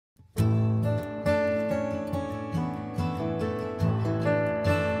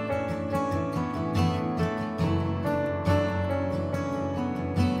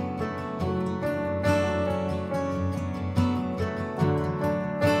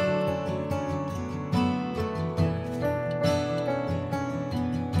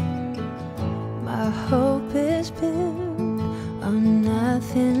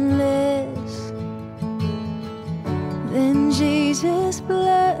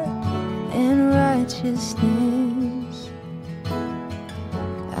righteousness.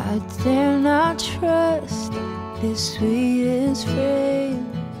 I dare not trust this sweetest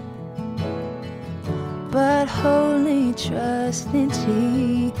frame, but wholly trust in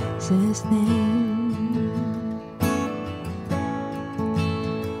Jesus' name.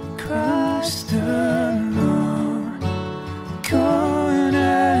 Christ the Lord,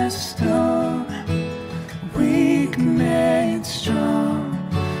 cornerstone, weak made strong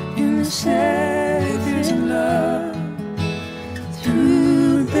in the Savior's love.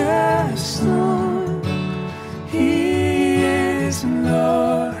 Through the storm, He is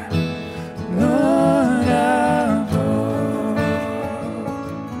Lord, Lord of all.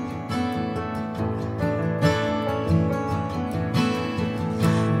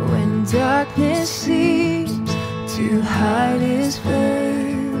 When darkness seems to hide His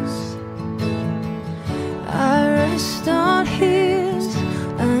face, I rest on His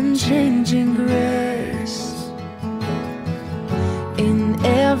unchanging grace. In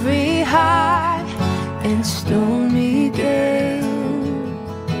every high and stormy gale,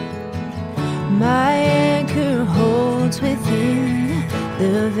 my anchor holds within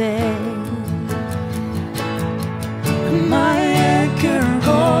the veil. My anchor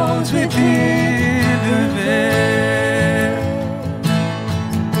holds within the veil.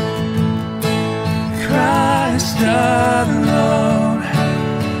 Christ alone,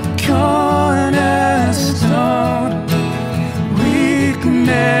 cornerstone, weak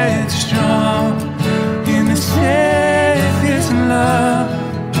made strong in the Savior's love.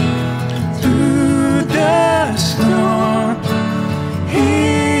 Through the storm, He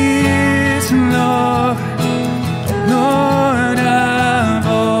is Lord, Lord of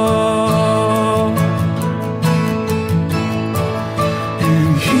all.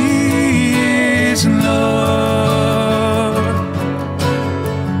 And He is Lord,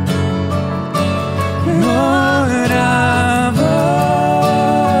 Lord of all.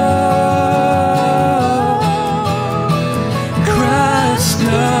 Christ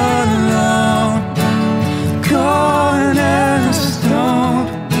alone, cornerstone,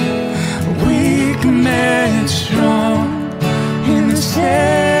 weak made strong in the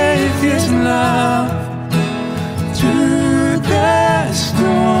Savior's love. Through the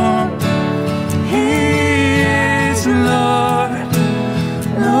storm, He is Lord,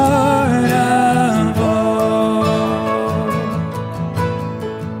 Lord of all.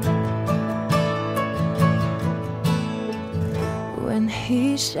 When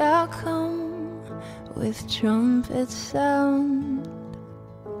He shall come with trumpet sound,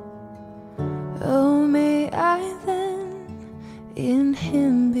 oh, may I then in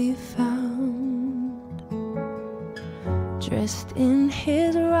Him be found, dressed in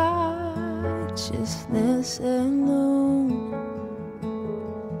His righteousness alone,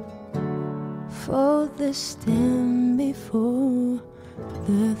 faultless stand before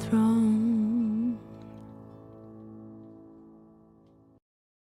the throne.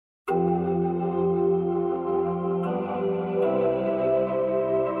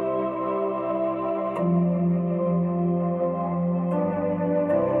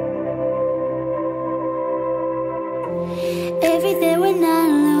 Every day when I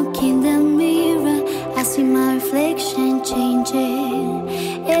look in the mirror, I see my reflection changing.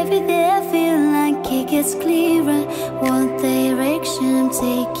 Every day I feel like it gets clearer what direction I'm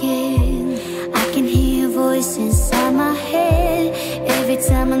taking. I can hear a voice inside my head. Every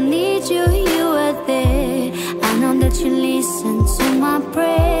time I need you, you are there. I know that you listen to my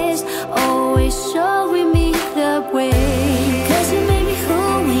prayers, always showing me the way. 'Cause you made me who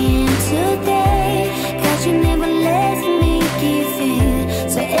I am today. 'Cause you never let me give in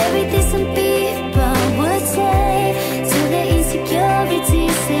to everything some people would say, to the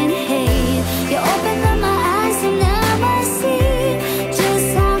insecurities and hate. You opened up my eyes and now I see just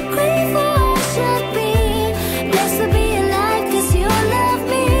how grateful I should be. Blessed to be alive 'cause you love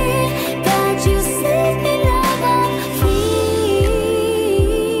me. God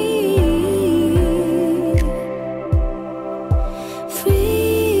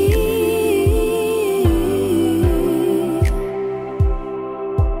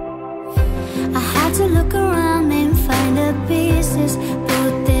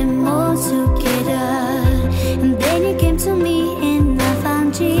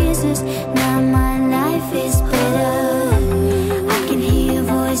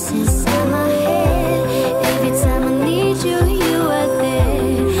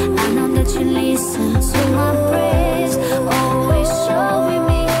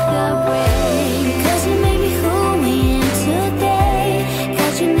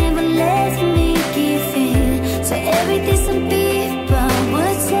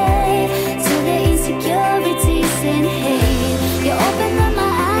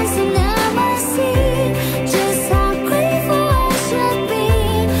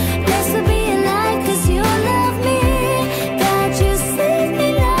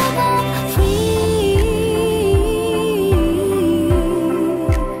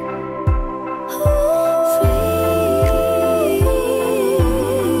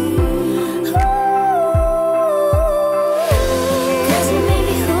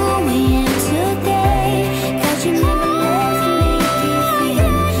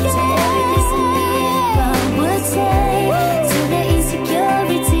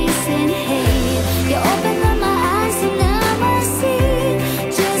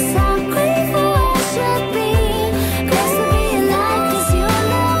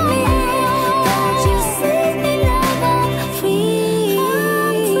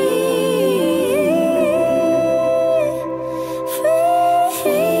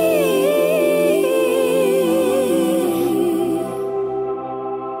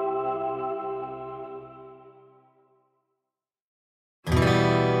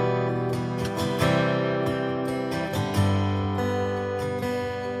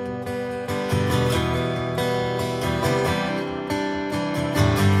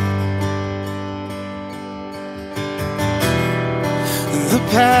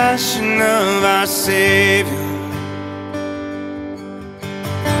compassion of our Savior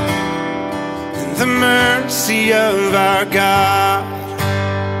and the mercy of our God.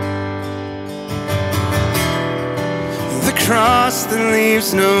 The cross that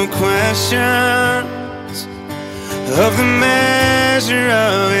leaves no questions of the measure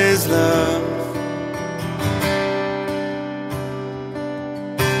of His love.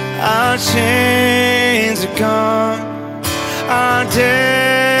 Our chains are gone, our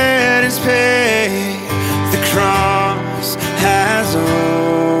debt is paid. The cross has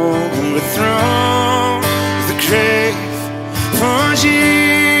overthrown the grave. For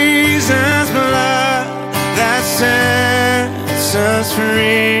Jesus' blood that sets us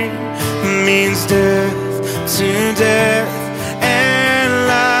free means death to death and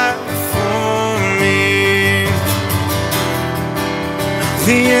life for me.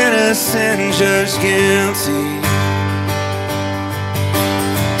 The innocent judged guilty,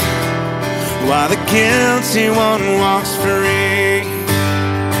 while the guilty one walks free.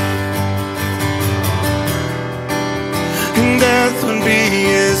 And death would be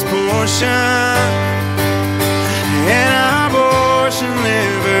his portion, and abortion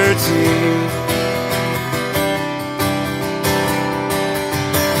liberty.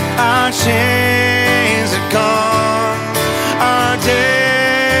 Our chains are gone, our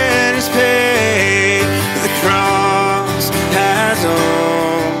debt is paid. The cross has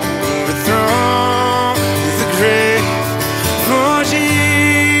overthrown the grave. For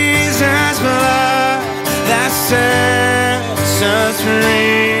Jesus' blood that sets us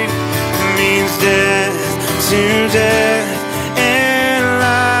free means death to death and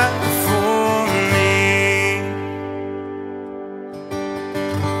life for me.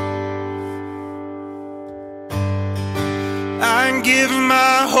 I give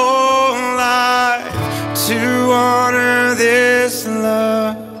my whole life to honor this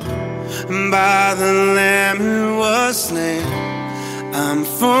love. By the Lamb who was slain, I'm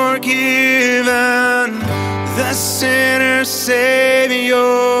forgiven. The sinner's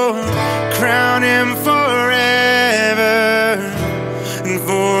Savior, crown Him forever. And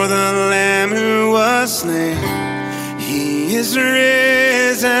for the Lamb who was slain, He is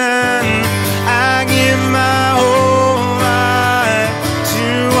risen. I give my whole life to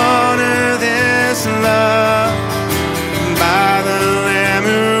honor this love. By the Lamb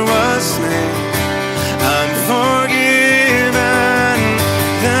who was slain, I'm forgiven.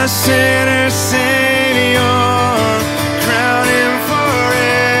 The sinner's Savior, crown Him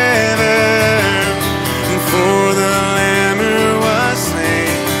forever. And for the Lamb who was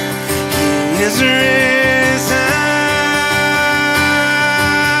slain, He is risen.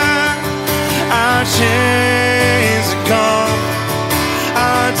 Our chains are gone,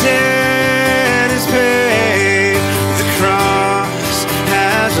 our debt is paid. The cross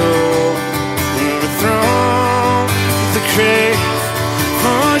has overthrown the grave.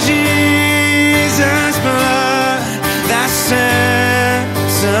 For Jesus' blood that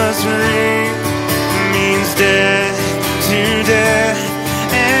sets us free means death to death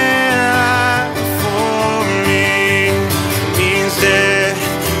and life for me. Means death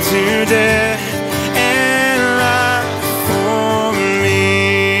to death and life for me.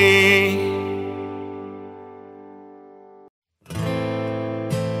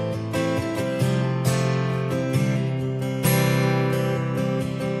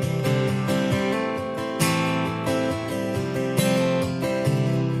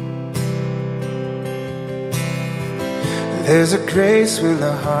 There's a grace when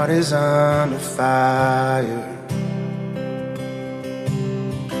the heart is under fire,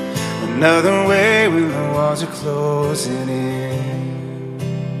 another way when the walls are closing in.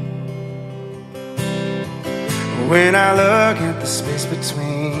 When I look at the space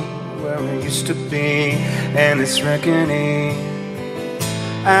between where we used to be and this reckoning,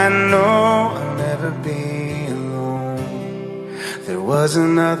 I know I'll never be alone. There was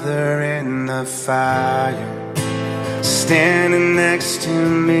another in the fire, standing next to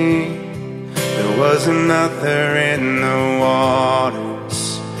me. There was another in the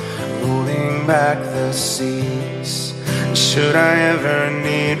waters, rolling back the seas. Should I ever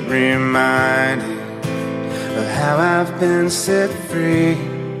need reminding of how I've been set free,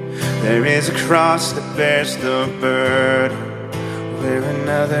 there is a cross that bears the burden, where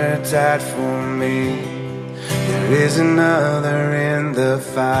another died for me. There is another in the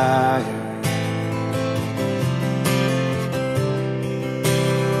fire.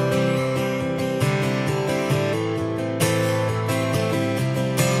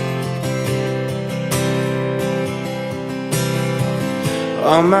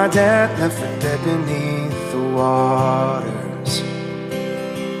 All my debt left for dead beneath the waters,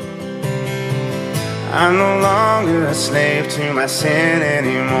 I'm no longer a slave to my sin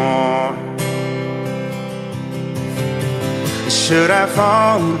anymore. Should I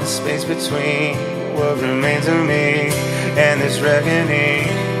fall in the space between what remains of me and this reckoning?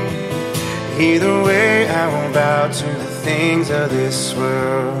 Either way, I won't bow to the things of this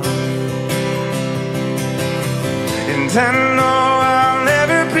world. And I know I'll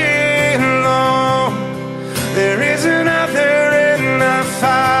never be alone. There is another in the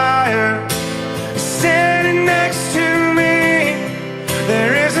fire standing next to me.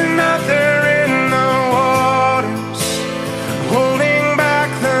 There is another in the waters holding back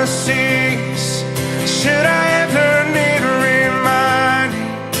the seas. Should I ever need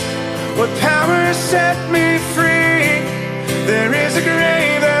reminding what power set me free? There is a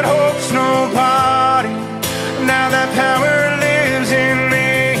grave that holds nobody. Now that power lives in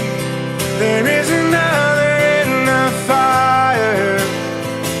me. There is another in the fire.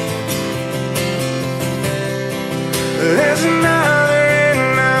 There's another in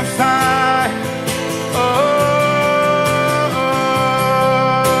the fire. Oh,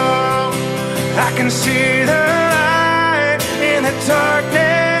 I can see the light in the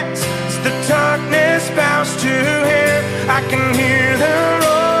darkness. As the darkness bows to him, I can hear the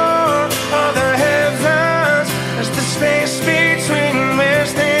roar of the heavens. As the space between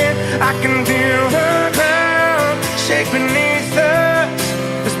wears thin, I can feel the ground shake beneath us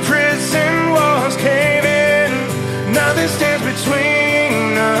as prison walls cave in. Nothing stands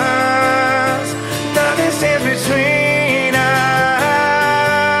between us. Nothing stands between us.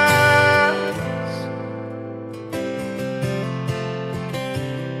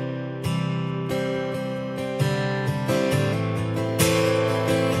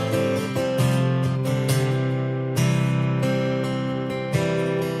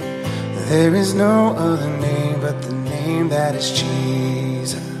 There is no other name but the name that is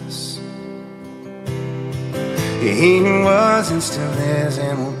Jesus. He who was and still is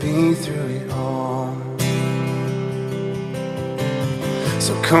and will be through it all.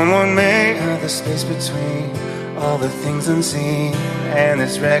 So come what may, the space between all the things unseen and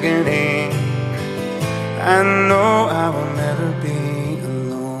this reckoning, I know I will never be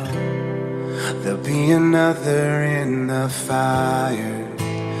alone. There'll be another in the fire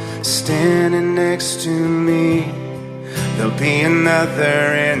standing next to me. There'll be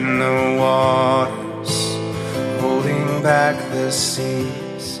another in the waters holding back the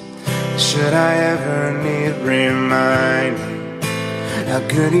seas. Should I ever need reminding how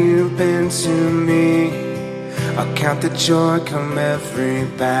good you've been to me, I'll count the joy come every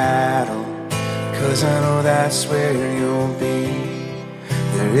battle, 'cause I know that's where you'll be.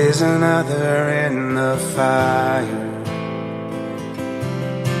 There is another in the fire.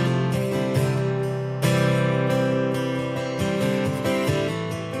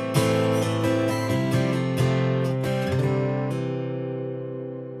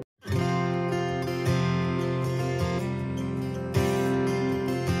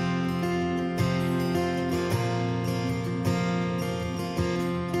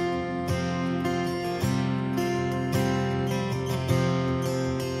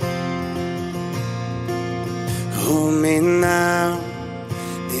 Hold me now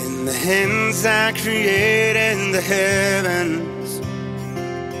in the hands I created the heavens.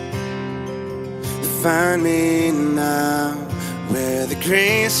 Find me now where the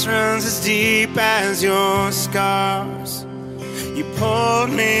grace runs as deep as your scars. You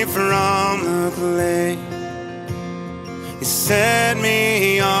pulled me from the clay. You set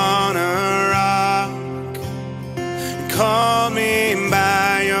me on a rock. You called me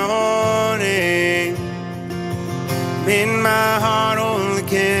by your name. Made my heart whole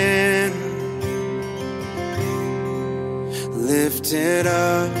again. Lifted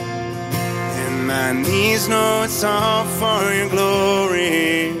up, and my knees know it's all for your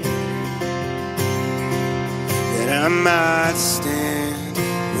glory. That I might stand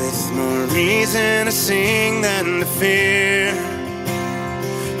with more reason to sing than to fear.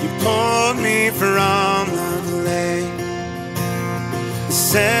 You pulled me from the clay. You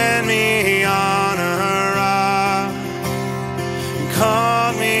set me on a rock.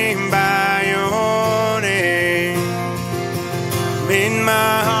 Called me by your name. Made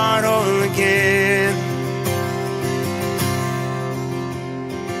my heart whole again.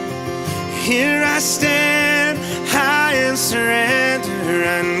 Here I stand, high in surrender.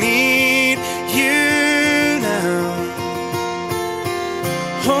 I need you now.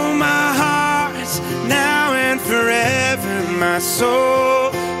 Hold my heart now and forever. My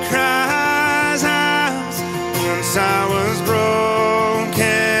soul cries out. Once I was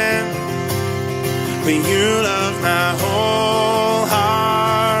broken, but you love my whole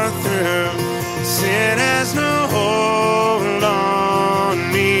heart through. Sin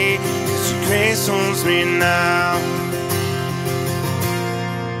owns me now.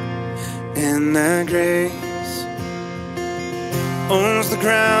 And that grace owns the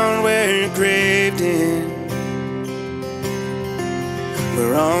ground where you're graved in,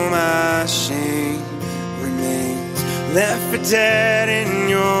 where all my shame remains, left for dead in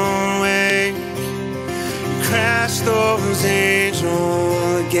your wake. You crashed those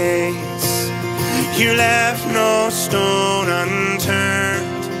angel gates, you left no stone unturned.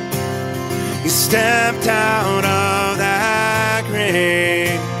 You stepped out of that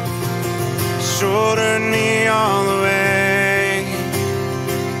grave, shouldered me all the way.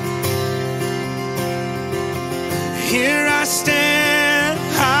 Here I stand,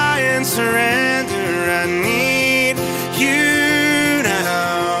 high in surrender. I need you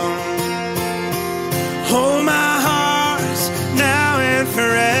now. Hold my heart now and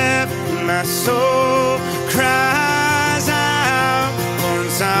forever. My soul cries out.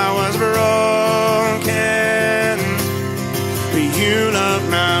 Once I was broken, but you loved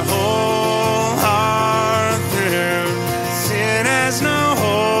my whole heart through. Sin has no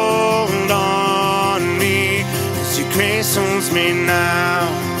hold on me, 'cause your grace owns me now.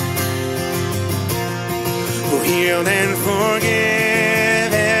 Oh, healed and forgiven.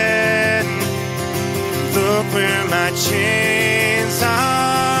 Look where my chains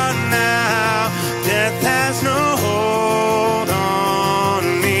are now. Death has no hold on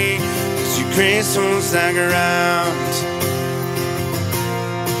me, 'cause your grace owns the ground.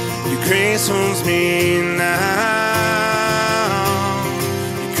 Your grace owns me now.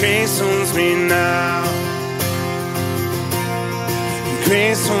 Your grace owns me now. Your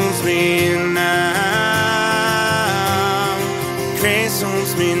grace owns me now. Your grace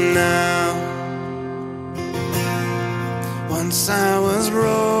owns me now. Once I was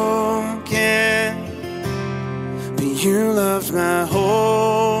broken, but you loved my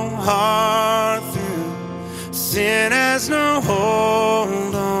whole heart through. Sin has no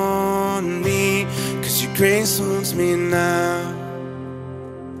hold on me, 'cause your grace owns me now.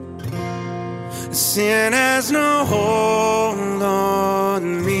 Sin has no hold on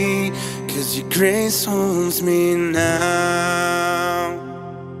me, 'cause your grace owns me now.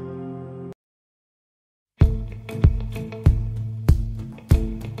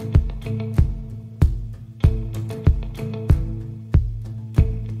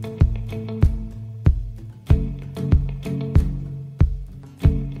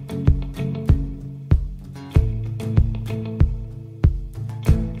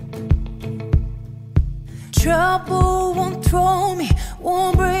 Trouble won't throw me,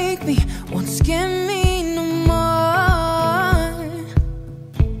 won't break me, won't scare me no more.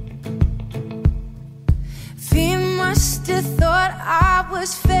 Fear must have thought I was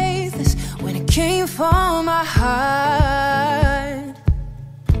faithless when it came from my heart.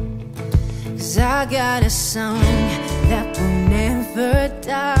 'Cause I got a song that will never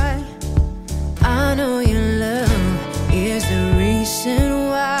die. I know your love is the reason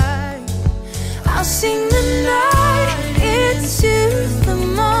why. I'll sing the night into the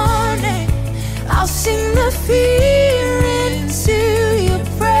morning. I'll sing the fear into your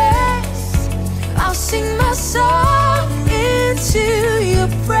praise. I'll sing my song into your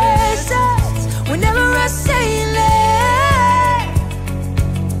presence. Whenever I say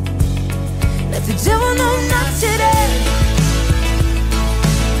let the devil know not today.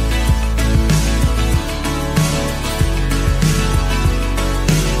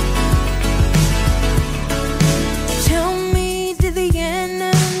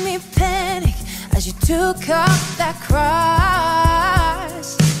 Took up that cross.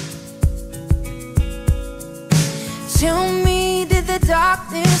 Tell me, did the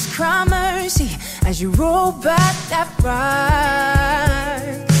darkness cry mercy as you roll back that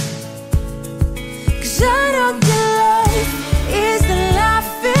ride? 'Cause I know your life is the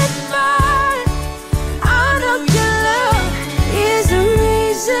life in mine. I know your love is the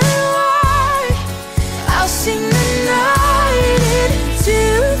reason why. I'll sing the night into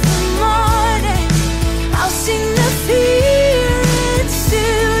the morning. I'll sing the fear into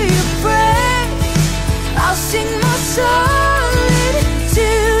your praise. I'll sing my song into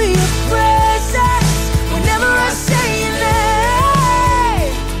your presence. Whenever I say your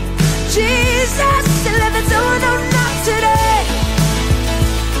name, Jesus, let the devil know not today.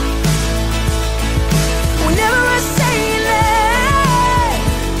 Whenever I say your name,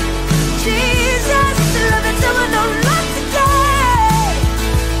 Jesus, let the devil know not today.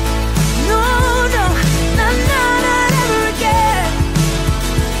 No, no. Not ever again.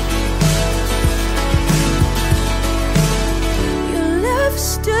 Your love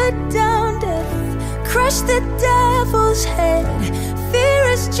stood down death, crushed the devil's head. Fear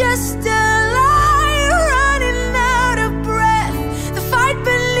is just a lie.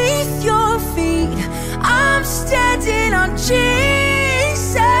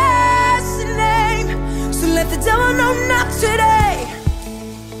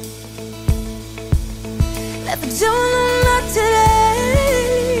 the devil know not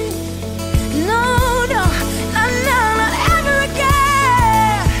today. No, no, not ever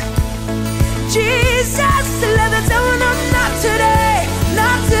again. Jesus, let the devil know not today,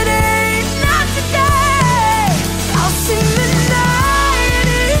 not today, not today. I'll sing the night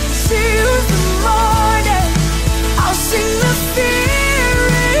into the morning. I'll sing the fear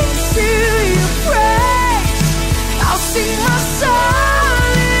into your praise. I'll sing my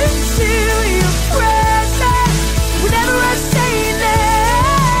soul into your presence. Whenever I say your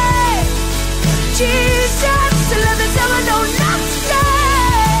name, Jesus, let the devil know not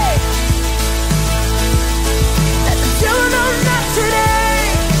today. Let the devil know not today.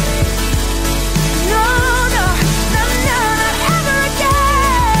 No, no, no, no, not ever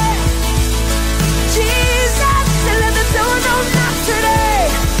again. Jesus, let the devil know not today.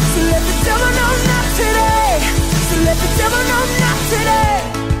 So let the devil know not today. So let the devil know not today.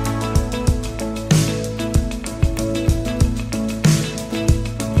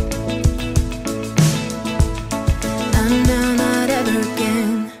 No, not ever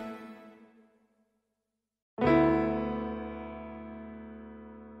again.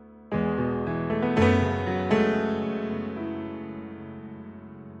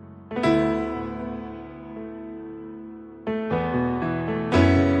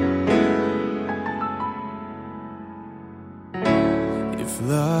 If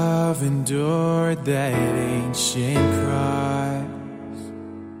love endured that ancient cross,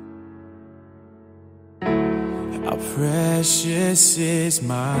 how precious is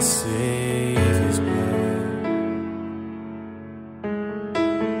my Savior's blood.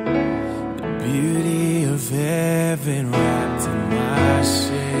 The beauty of heaven wrapped in my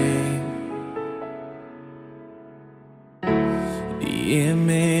shame, the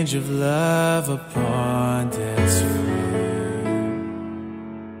image of love upon death's frame.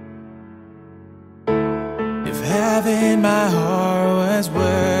 If having my heart was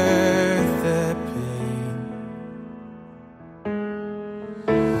worth the pain,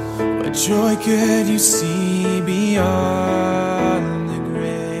 what joy could you see beyond the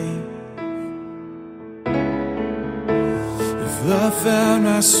grave? If love found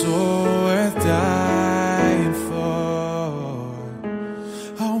my soul worth dying for,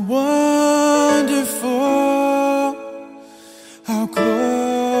 how wonderful, how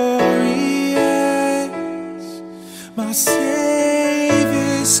glorious, my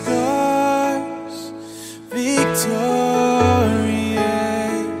Savior's scars, victorious.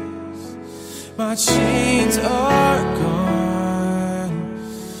 My chains are gone,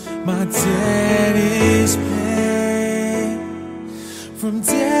 my debt is paid. From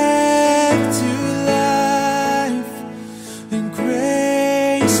death to life, and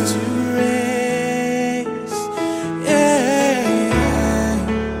grace to grace. Yeah.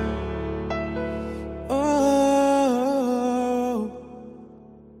 Oh.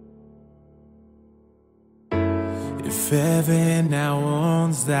 If heaven now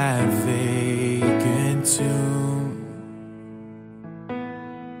owns that vacant tomb,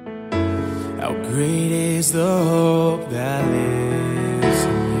 how great is the hope that lives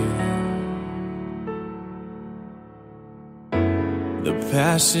in you. The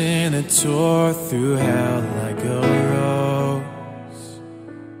passion that tore through hell like a rose,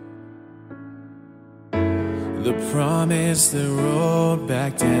 the promise that rolled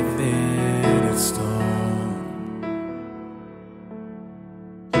back death in its stone.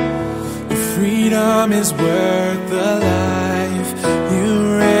 Freedom is worth the life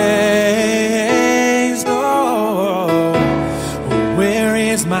you raised. Oh, where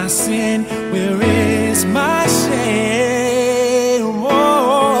is my sin? Where is my shame?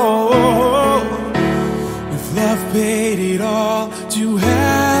 Oh, if love paid it all to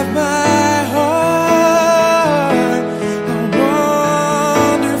have my heart, how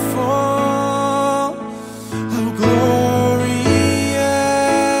wonderful, how glorious.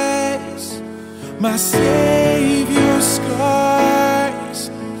 My Savior's scars,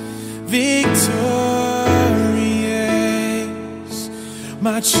 victorious.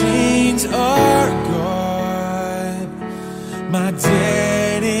 My chains are gone, my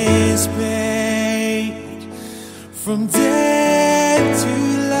debt is paid. From death to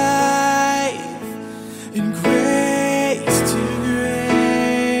life, and grace to grace.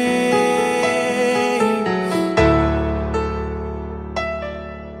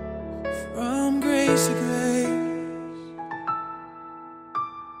 From grace to grace.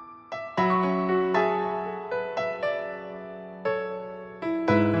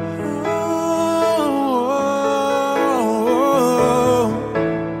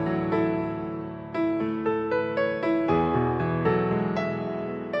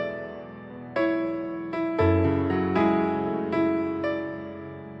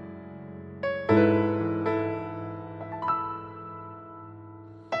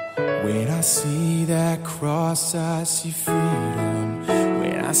 I see that cross, I see freedom.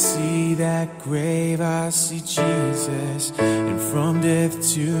 When I see that grave, I see Jesus. And from death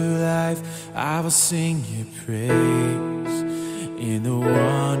to life, I will sing your praise in the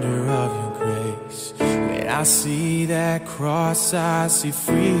wonder of your grace. When I see that cross, I see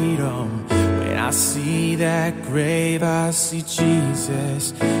freedom. When I see that grave, I see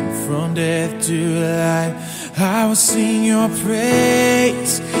Jesus. And from death to life, I will sing your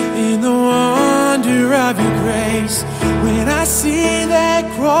praise in the wonder of your grace. When I see that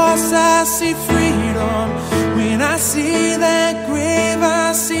cross, I see freedom. When I see that grave,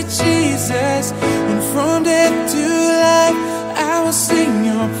 I see Jesus. And from death to life, I will sing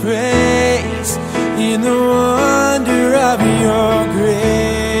your praise in the wonder of your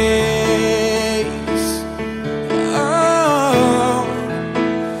grace. Oh,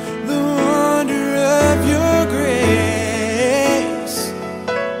 the wonder of your grace.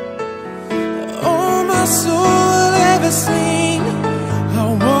 Oh, my soul will ever sing how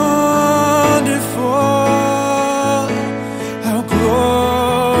wonderful, how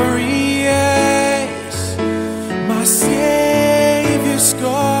glorious my Savior's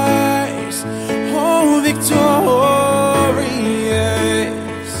scars, oh victorious.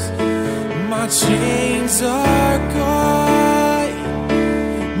 My chains are gone,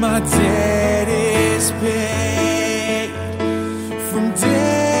 my debt is paid. From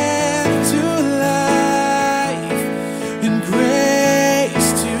death to life, and grace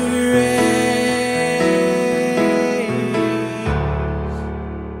to grace.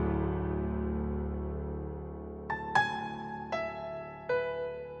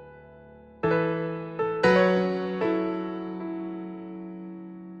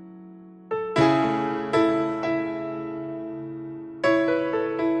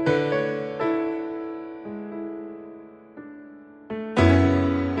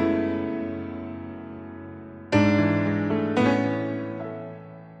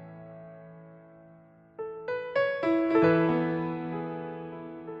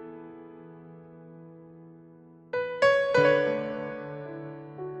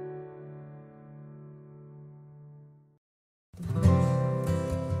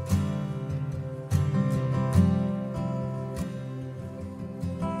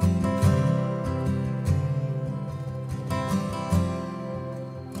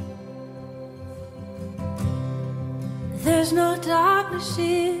 There's no darkness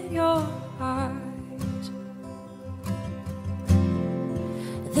in your heart.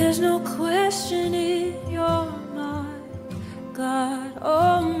 There's no question in your mind, God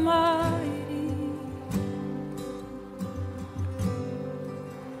Almighty,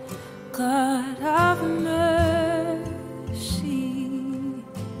 God of mercy.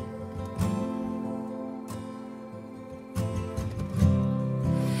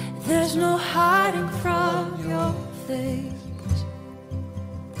 There's no hiding from your face.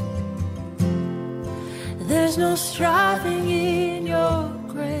 There's no striving in your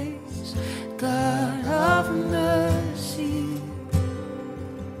grace, God of mercy,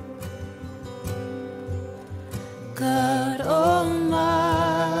 God Almighty.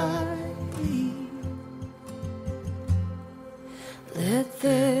 Let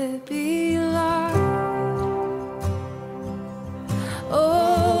there be light.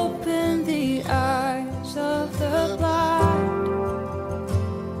 Open the eyes of the blind.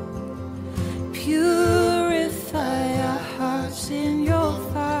 Purify our hearts in your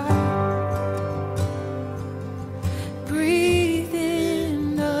fire. Breathe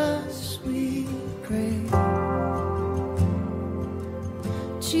in us, we pray.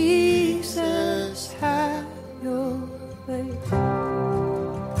 Jesus, have your way.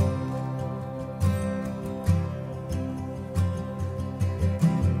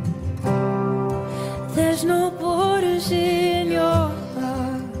 There's no borders in your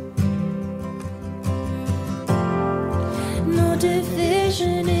love, no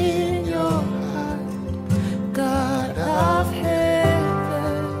division in your heart, God of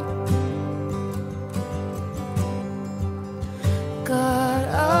heaven, God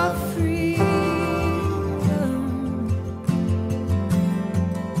of freedom.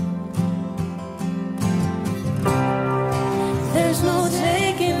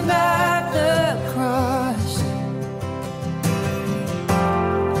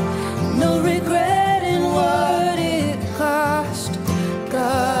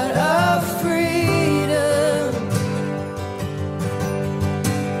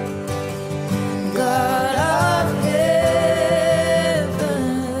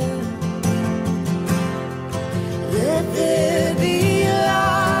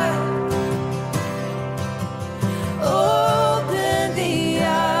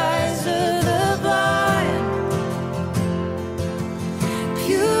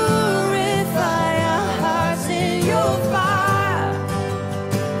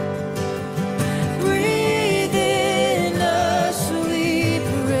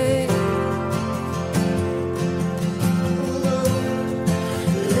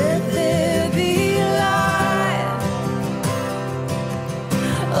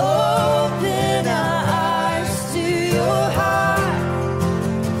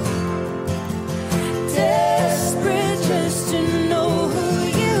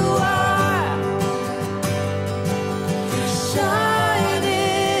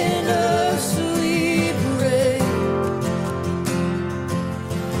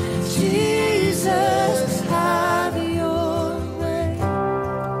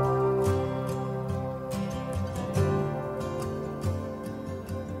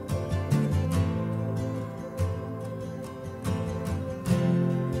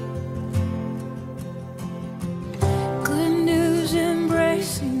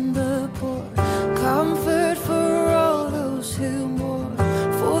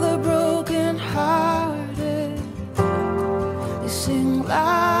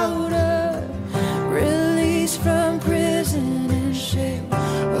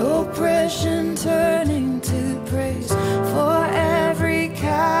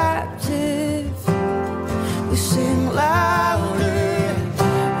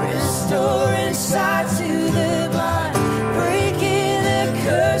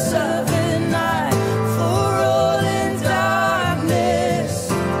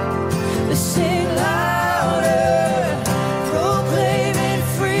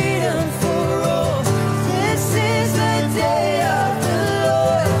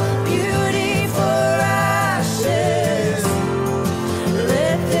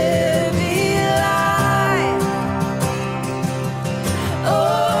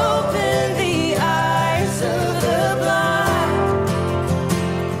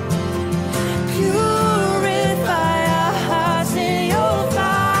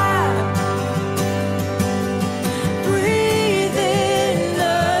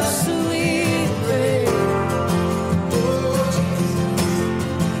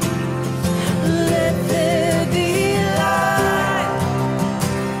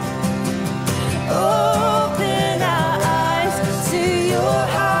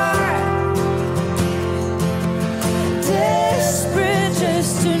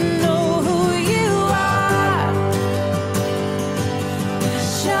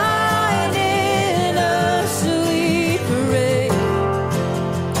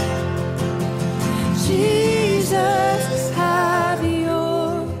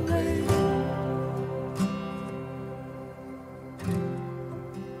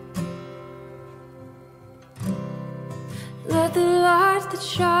 that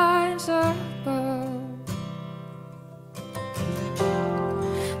shines above.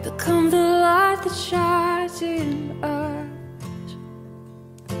 Become the light that shines in us.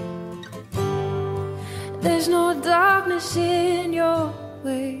 There's no darkness in your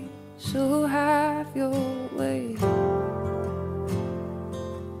way, so have your way.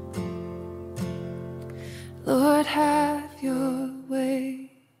 Lord, have your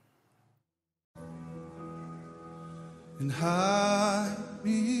way. And hide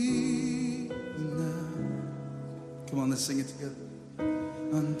me now. Come on, let's sing it together.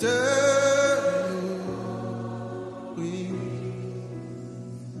 Under your wings,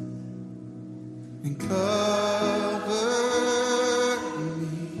 and cover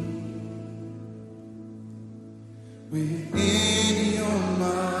me within your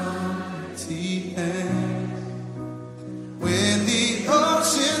mighty hand. When the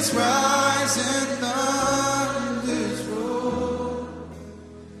oceans rise and thunders roar,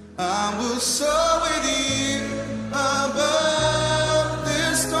 I will soar with you above the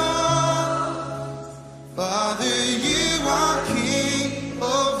storm. Father, you are king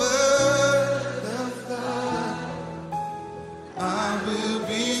over the flood. I will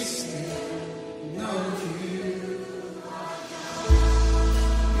be still, know you.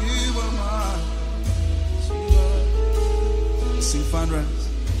 You are mine. Sing, find rest.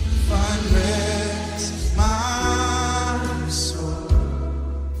 Find rest, my soul,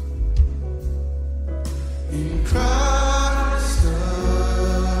 in Christ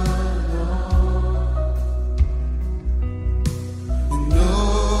alone. And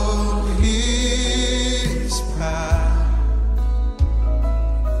know His power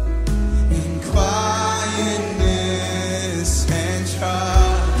in quietness and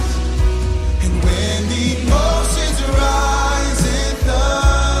trust. And when the oceans rise and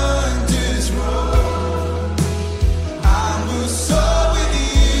thunders roar, I will soar with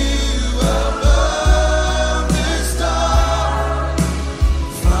you above the storm.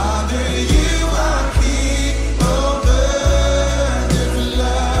 Father, you are king over the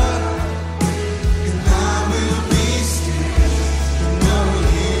flood, and I will be still and know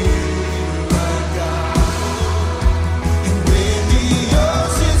you are God. And when the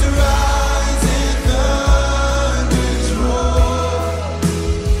oceans rise and thunders roar,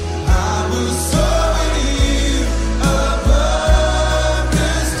 I will soar with you above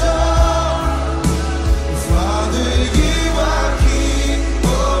the storm. Father, you are king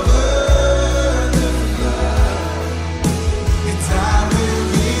over the flood, and I will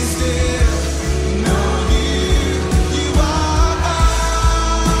be still and know you are God.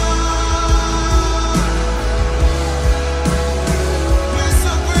 We're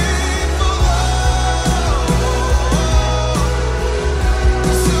so grateful, Lord.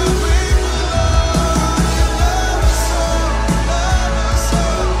 We're so grateful, Lord. Love us so, love us so.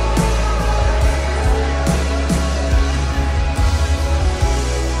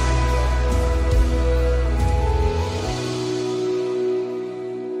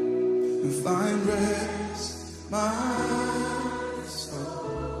 And find rest, my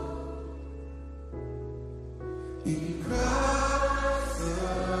soul, in Christ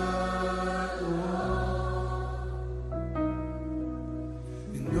alone.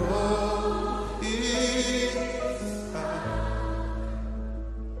 And know His power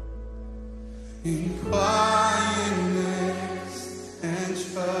in quietness and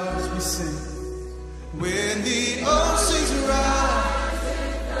trust. We sing when the oceans rise.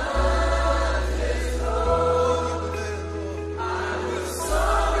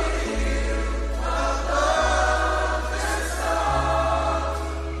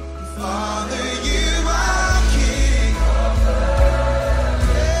 Father, you are king.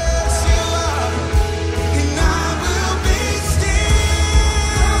 Yes, you are. And I will be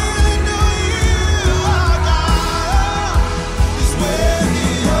still and know you are God. 'Cause when the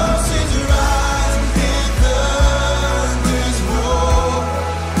oceans rise and thunders roar,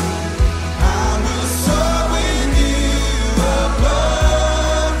 I will soar with you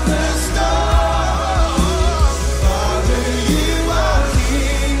above the storm. Father, you are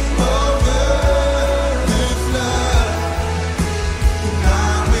king over the flood, and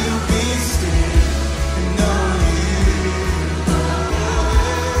I will be still and know you.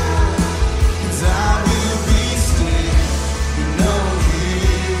 'Cause I will be still and know you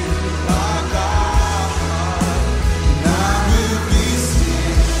are God. And I will be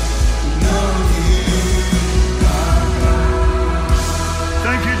still and know you are God.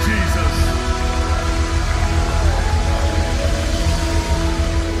 Thank you, Jesus.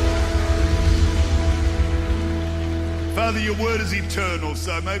 Father, your word is eternal,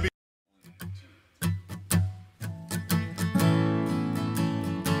 so maybe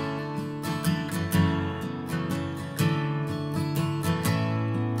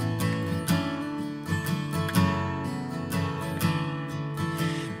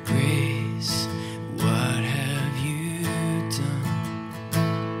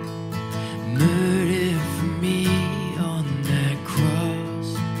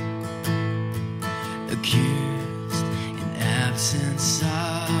accused in absence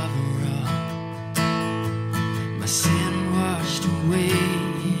of wrong. My sin washed away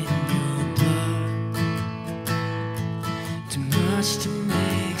in your blood. Too much to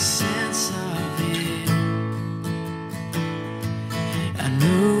make sense of it. I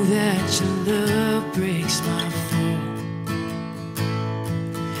know that your love breaks my fall.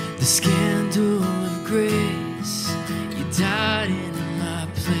 The scandal of grace, you died in my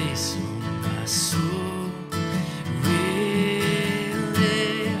place. Oh, my soul will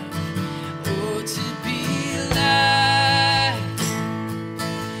live. Oh, to be alive,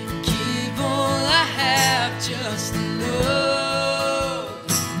 give all I have just to know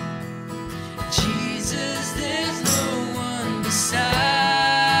Jesus, there's no one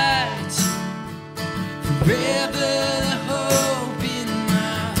besides you. Forever the hope in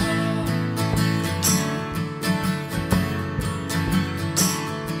my heart.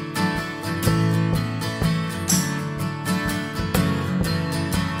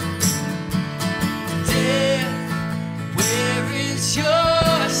 Death, where is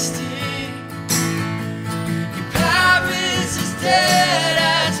your sting? Your power is as dead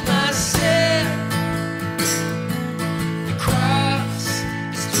as my sin. The cross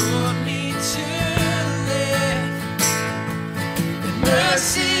has taught me to live. The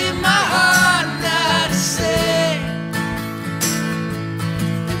mercy in my heart now to save.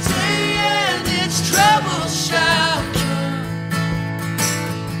 The day and its trouble shall come.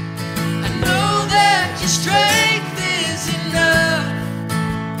 I know that your strength is enough.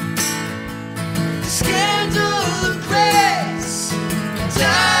 The scandal of grace, you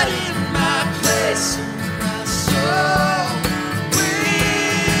died in my place. So my soul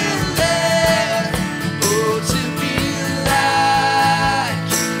will live. Oh, to be like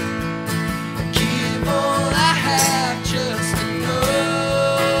you. Give all I have just to know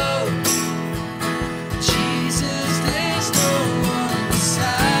Jesus, there's no one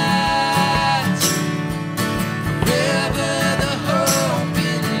besides you. Forever the hope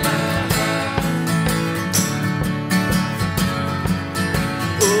in my heart.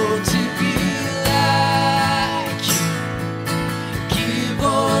 Oh, to be like you. Give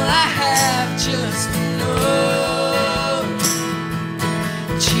all I have just to know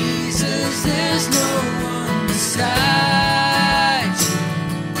Jesus, there's no one besides you.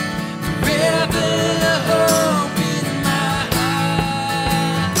 Forever the hope in my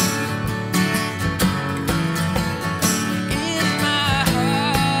heart. In my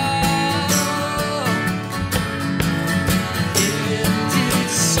heart. And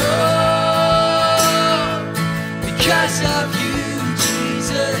it's so because of you,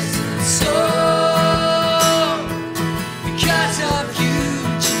 Jesus. And so because of you,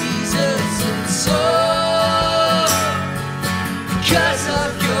 Jesus. And so because of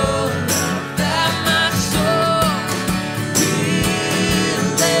your love that my soul will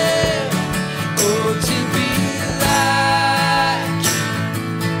live. Oh, to be like you.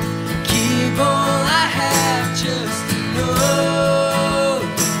 Give all I have just to know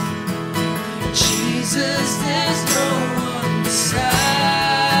Jesus, there's no one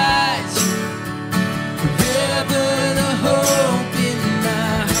besides you. Forever the hope in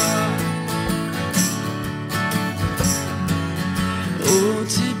my heart. Oh,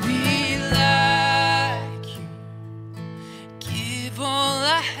 to be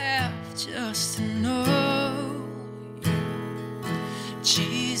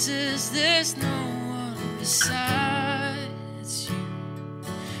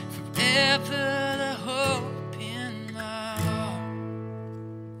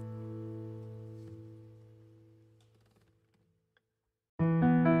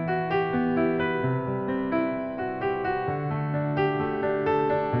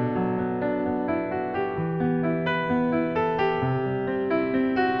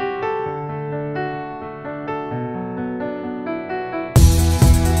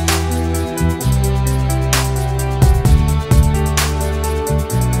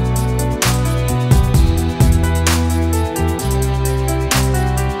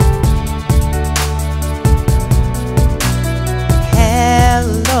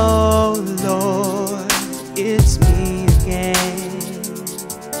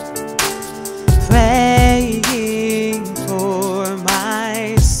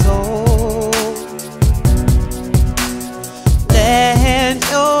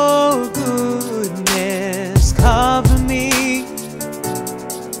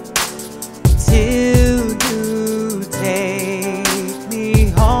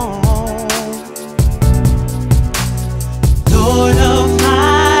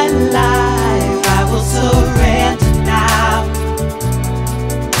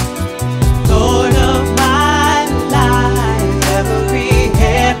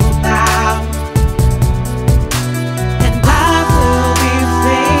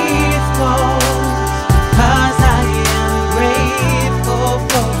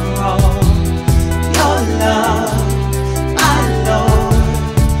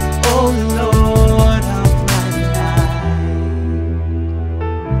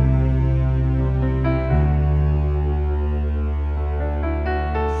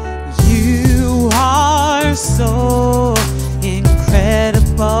You are so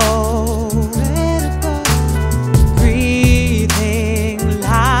incredible, breathing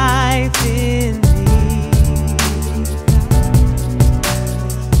life in me.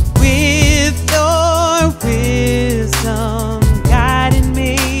 With your wisdom guiding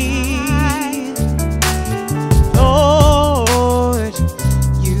me, Lord,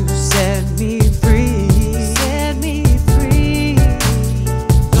 you set me free. Set me free.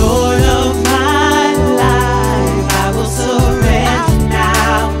 Lord of my life, I will surrender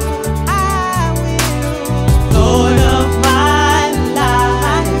now. I will. Lord of my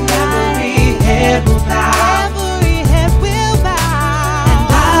life, every head will bow. Every head will bow. And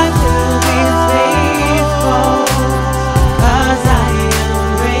I will be faithful, 'cause I am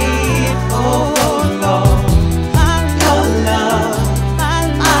grateful, oh Lord. Your love, my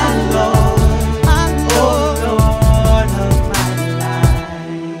Lord, oh Lord of my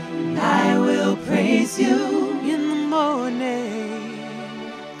life. I will praise you in the morning.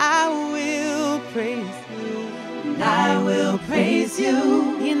 I will praise you. I will praise you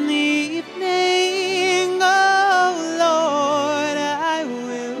in the evening, oh Lord.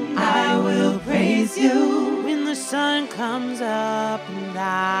 I will praise you when the sun comes up and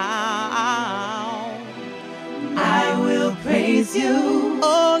down. I will praise you,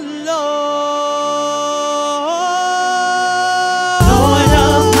 oh Lord. Lord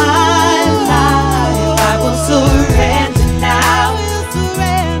of my life, I will surrender now. I will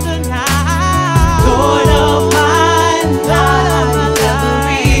surrender now. Lord of my life,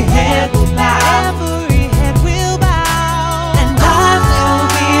 every head will bow. Every head will bow. And I will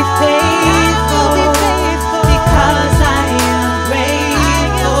be faithful, because I am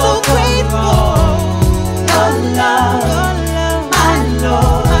grateful for all your love, my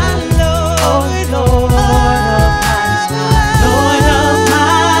Lord, oh Lord of my life. Lord of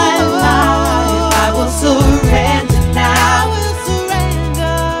my life, I will surrender now. I will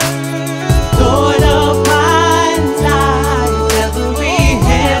surrender. Lord of my life, every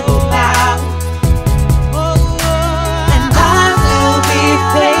head will bow. And I will be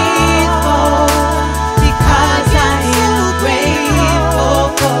faithful, because I am grateful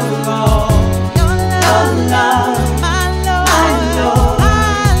for all your love, my Lord,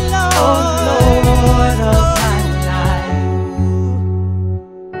 oh Lord of my life.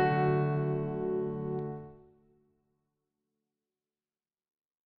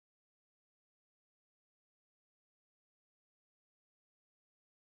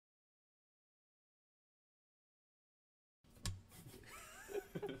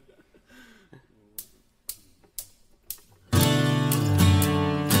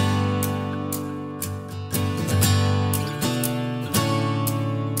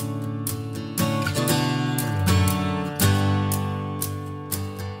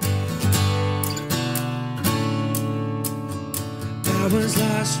 I was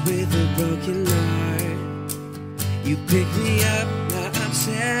lost with a broken heart. You picked me up, now I'm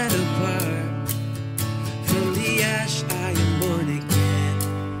set apart. From the ash I am born again,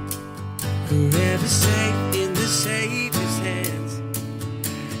 forever safe in the Savior's hands.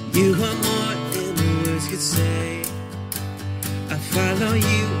 You are more than the words could say. I follow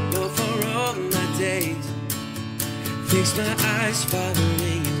you, Lord, for all my days. Fix my eyes,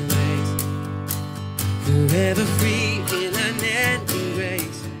 following your ways. Forever free in unending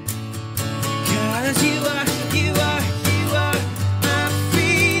grace. 'Cause you are my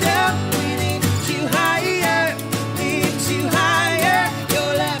freedom. We lift you higher, lift you higher.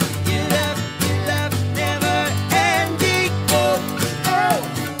 Your love, never ending. Oh, oh,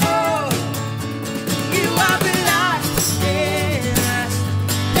 oh. You are the last and last.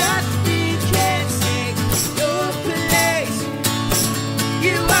 Nothing can take your place.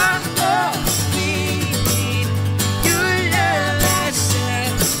 You are all we need. Your love has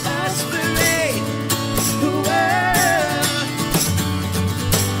set us free.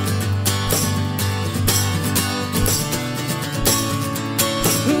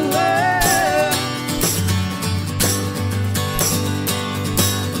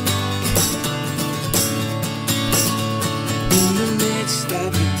 In the midst of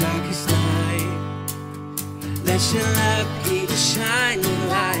the darkest night, let your love be the shining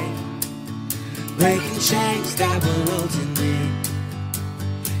light, breaking chains that were holding me.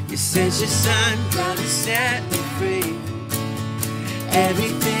 You sent your son, come and set me free.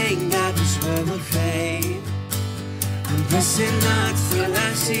 Everything that this world would fade, I'm pressing on till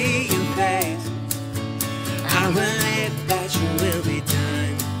I see your face. I will live that your will be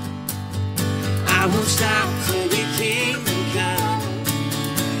done. I won't stop till your kingdom come.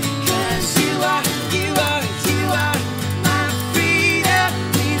 'Cause you are my freedom.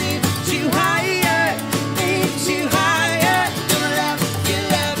 We lift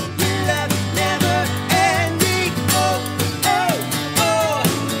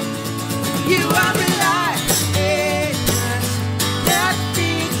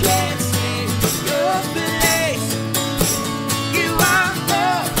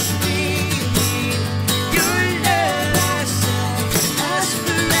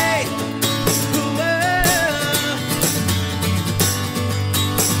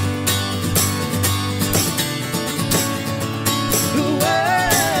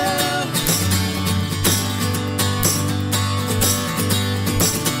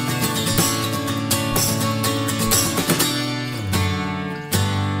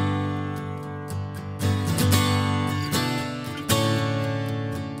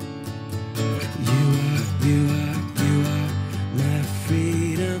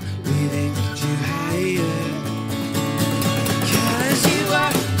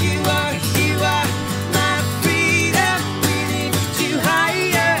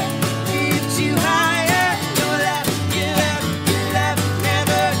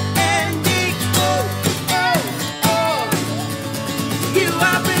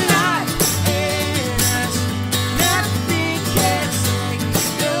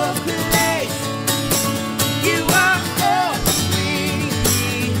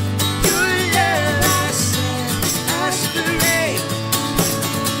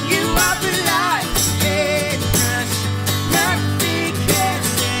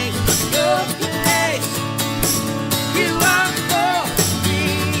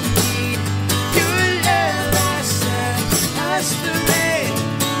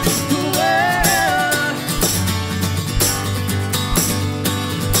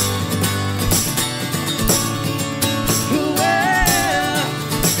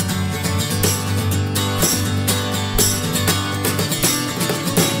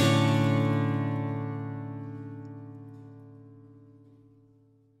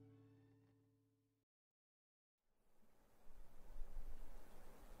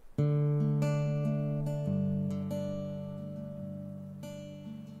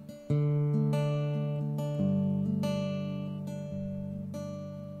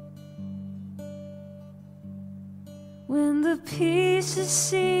When the pieces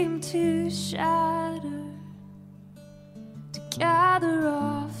seem to shatter, to gather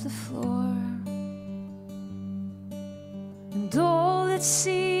off the floor, and all that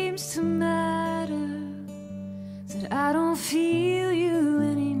seems to matter is that I don't feel you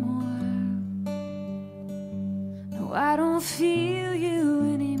anymore. No, I don't feel you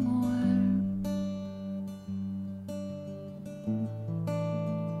anymore.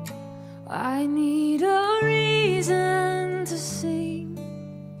 I need a reason to sing.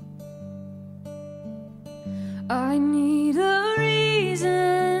 I need a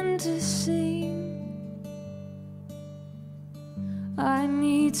reason to sing. I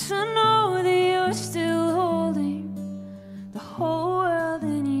need to know that you're still holding the whole world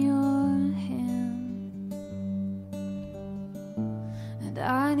in your hand. And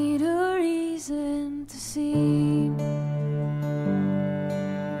I need a reason to sing.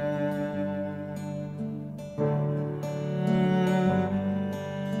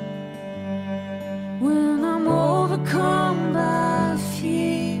 When I'm overcome by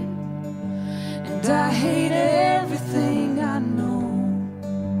fear and I hate everything I know,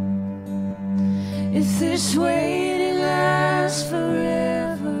 if this waiting lasts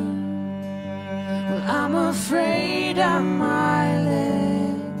forever, well, I'm afraid I might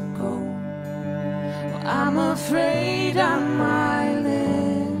let go. Well, I'm afraid I might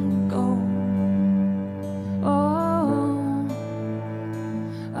let go. Oh,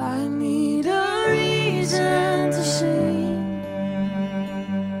 I need a reason to sing.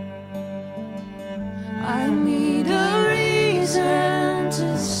 I need a reason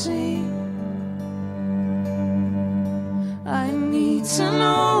to sing. I need to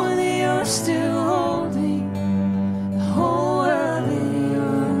know that you're still holding the whole world in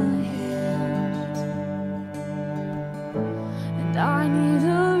your hands. And I need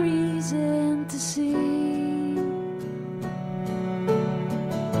a reason to sing.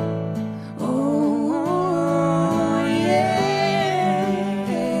 Oh, yeah,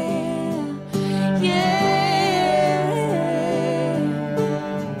 yeah.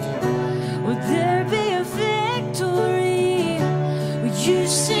 Would there be a victory? Would you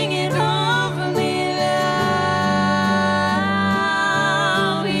sing it over me loud?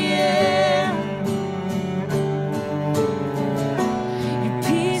 Yeah. Your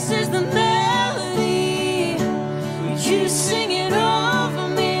peace is the melody. Would you sing it over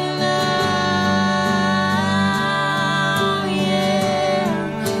me loud?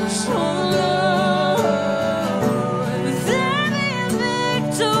 Yeah. So Lord, would there be a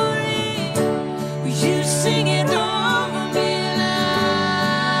victory? Would you sing it over me loud?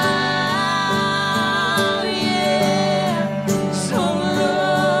 Yeah. So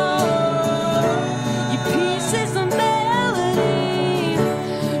Lord, your peace is the melody.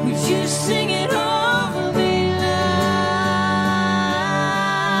 Would you sing it over me loud?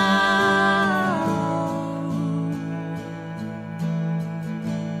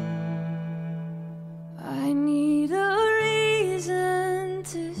 I need a reason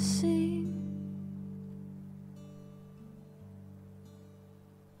to sing.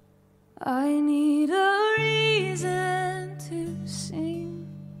 I need a reason to sing.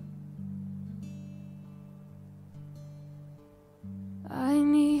 I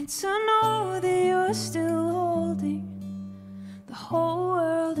need to know that you're still holding the whole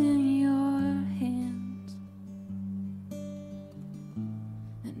world in your hands.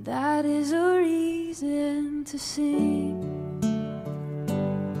 And that is a reason to sing.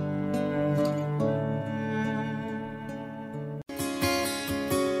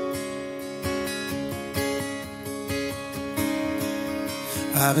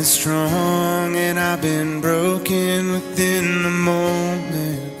 I've been strong and I've been broken within the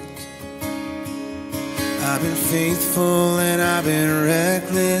moment. I've been faithful and I've been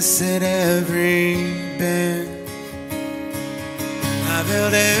reckless at every bend. I've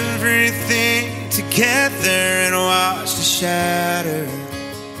held everything together and watched it shatter.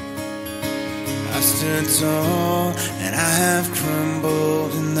 I've stood tall and I have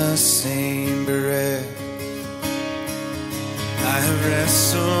crumbled in the same breath. I have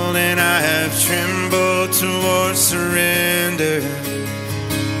wrestled and I have trembled towards surrender.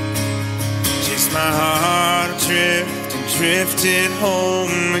 Chased my heart adrift and drifted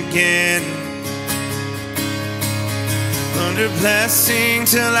home again. Under blessing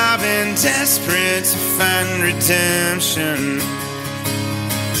till I've been desperate to find redemption.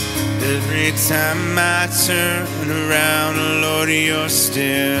 Every time I turn around, Lord, you're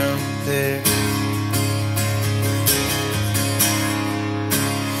still there.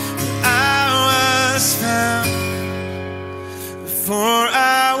 Found before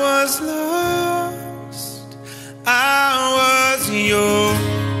I was lost, I was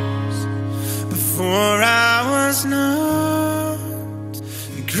yours. Before I was not,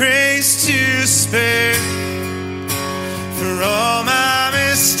 grace to spare for all my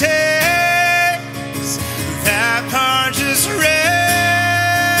mistakes. That part just wrecks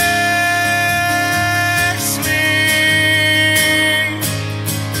me.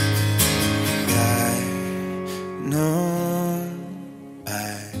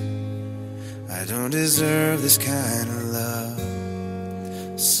 I don't deserve this kind of love.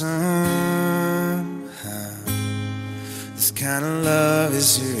 Somehow, this kind of love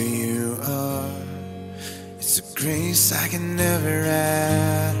is who you are. It's a grace I can never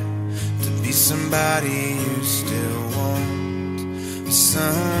add to be somebody you still want.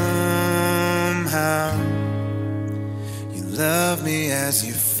 Somehow, you love me as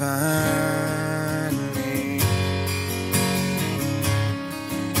you find me.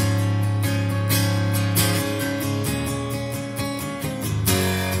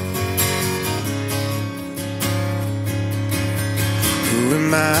 Who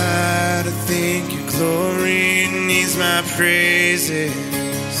am I to think your glory needs my praises?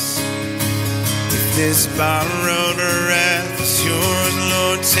 If this borrowed breath is yours,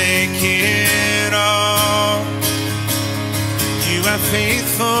 Lord, take it all. You are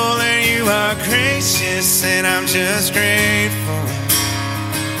faithful and you are gracious, and I'm just grateful.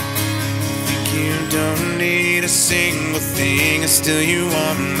 Think you don't need a single thing, and still you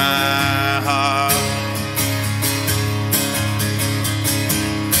want my heart.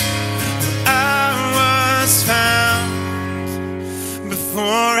 Found before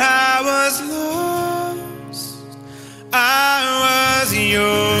I was lost, I was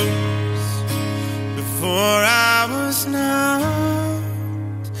yours. Before I was not,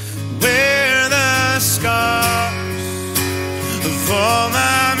 wear the scars of all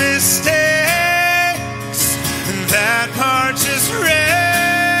my mistakes, and that part just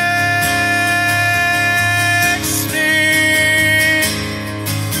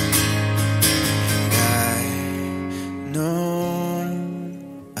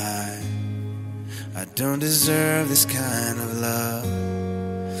don't deserve this kind of love.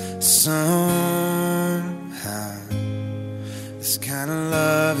 Somehow, this kind of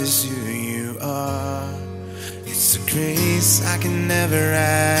love is who you are. It's a grace I can never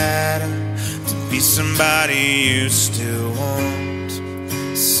add to be somebody you still want.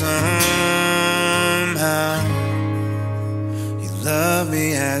 Somehow, you love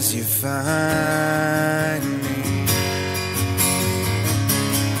me as you find me.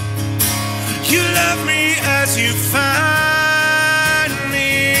 You love me as you find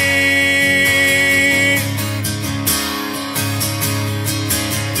me.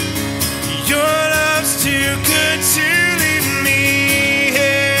 Your love's too good to leave me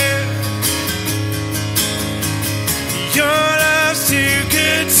here. Your love's too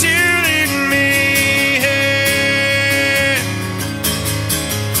good to leave me here.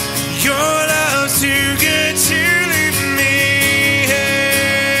 Your love's too good to leave me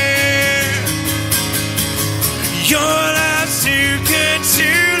here. Your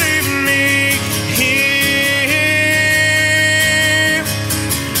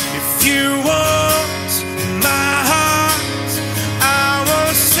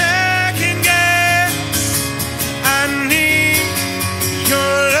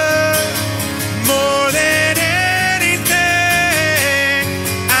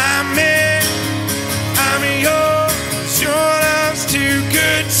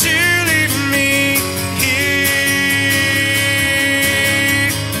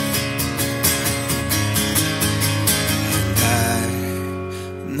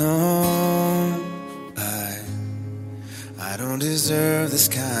know I don't deserve this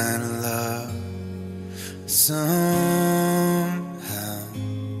kind of love. Somehow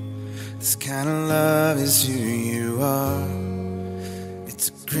this kind of love is who you are. It's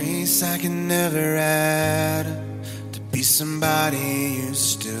a grace I can never add to be somebody you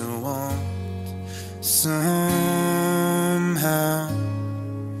still want. Somehow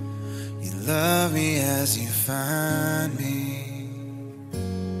you love me as you find me.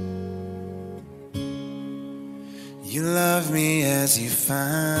 You love me as you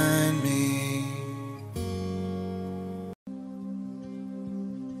find me.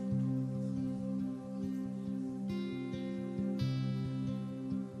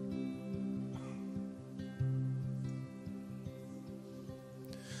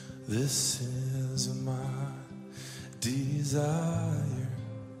 This is my desire,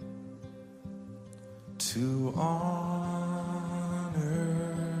 to honor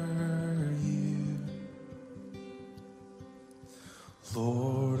you,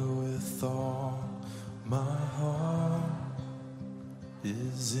 Lord, with all my heart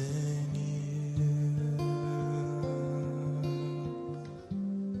is in you.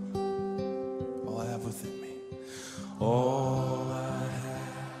 All I have within me, all I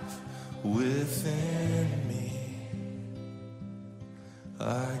have within me,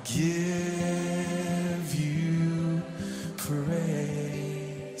 I give you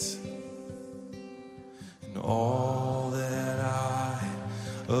praise, and all that I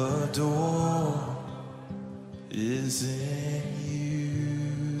adore is in you.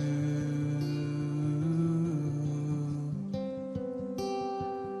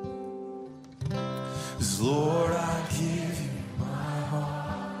 'Cause Lord, I give you my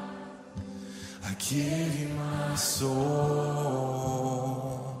heart, I give you my soul,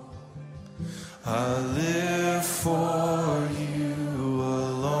 I live for you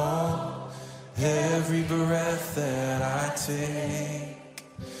alone. Every breath that I take,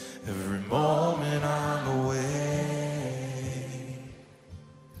 every moment I'm away,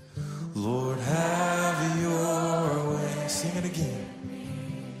 Lord, have your way. Sing it again.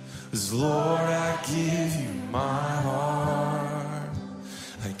 'Cause Lord, I give you my heart,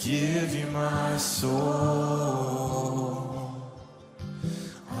 I give you my soul,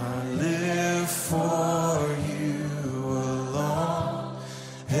 I live for you alone.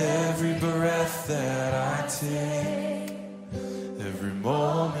 Every breath that I take, every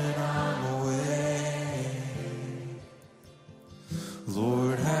moment I'm away,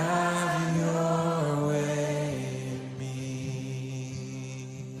 Lord, have your way in me.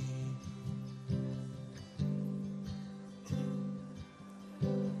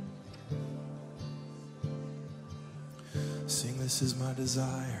 Sing, this is my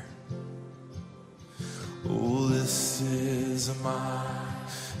desire. Oh, this is my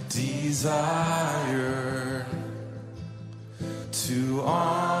desire, to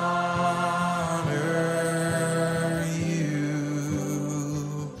honor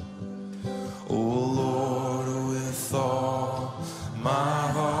you, oh Lord, with all my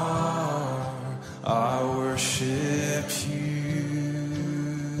heart I worship you.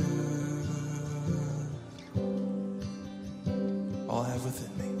 All I have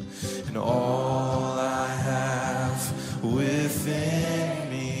within me, and all I have within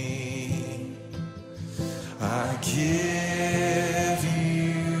me, I give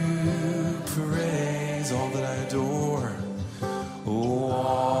you praise. All that I adore, oh,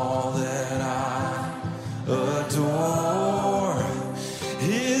 all that I adore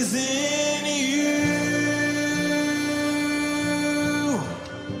is in you.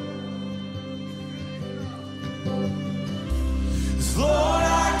 'Cause Lord,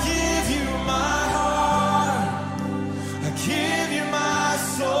 I give you my heart, I give you my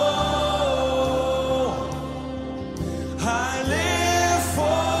soul,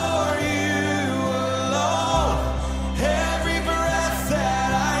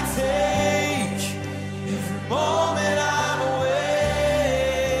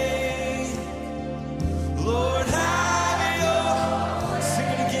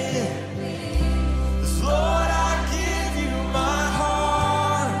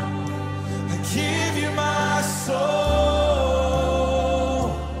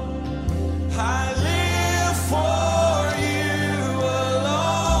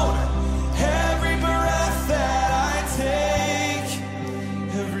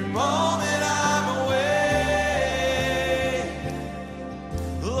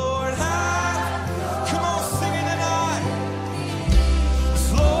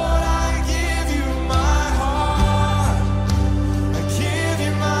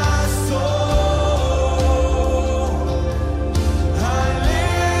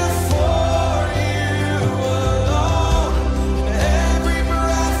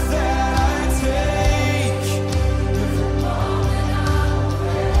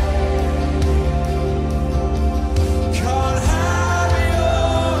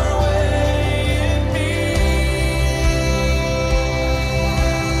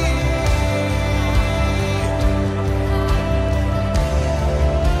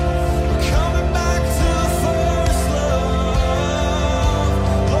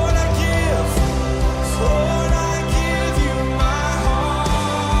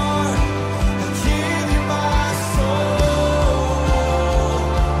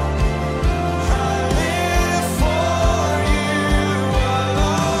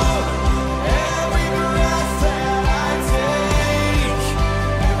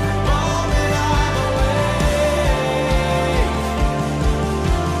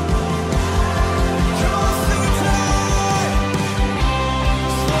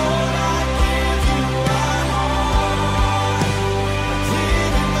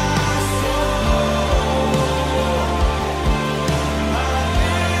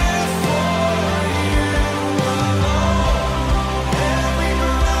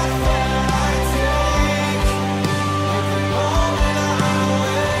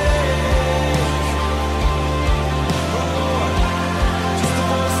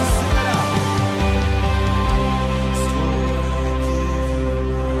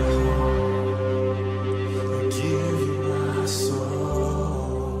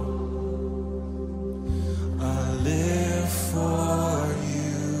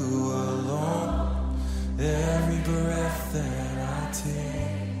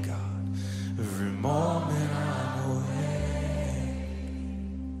 take, God, every moment I'm awake.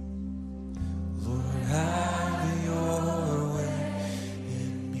 Lord, have your way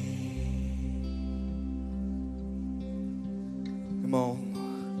in me. Come on.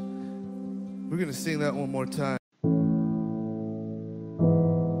 We're going to sing that one more time.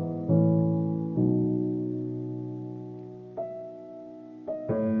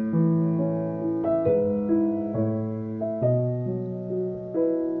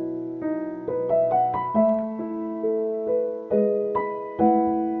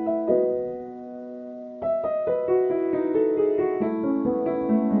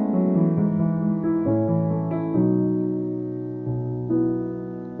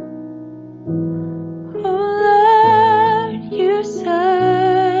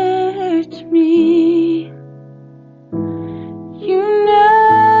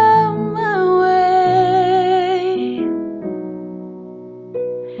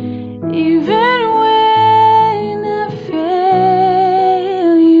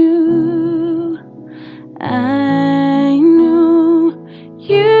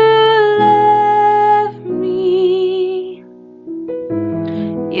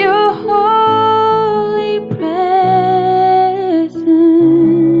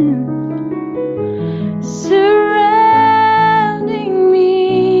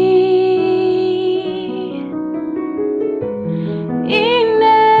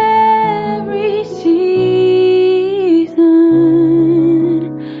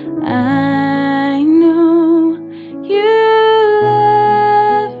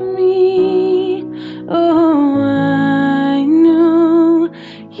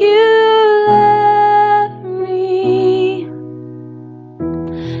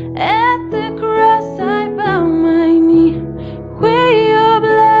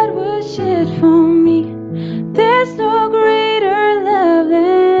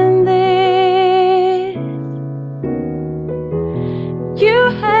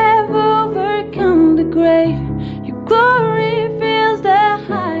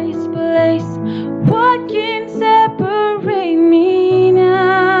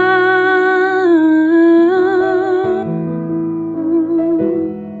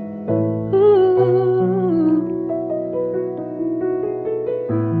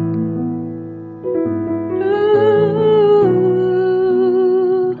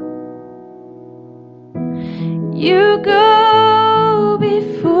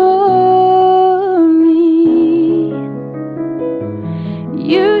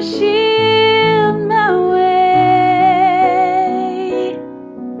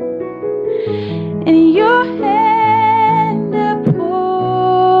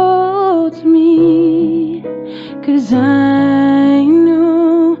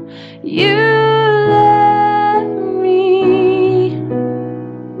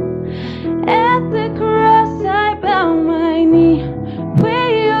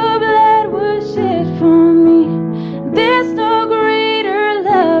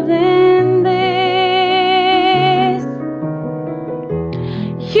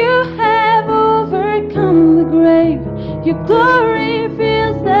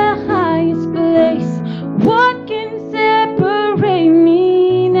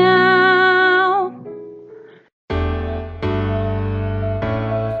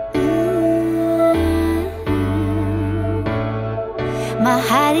 My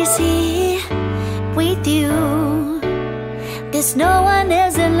heart is here with you. There's no one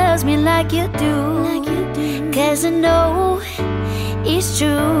else that loves me like you do. Cause I know it's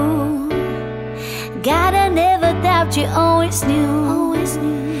true. God, I never doubt you always knew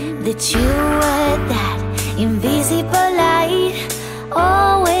that you were that invisible light,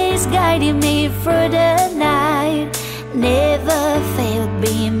 always guiding me through the night. Never failed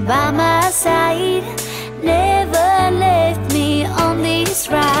being by my side, never left me on this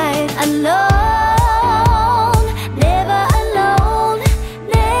ride alone, never alone,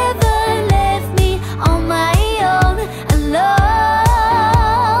 never left me on my own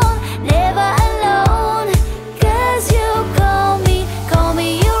alone, never alone, cause you call me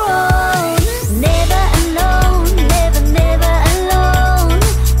your own. Never alone, never, never alone.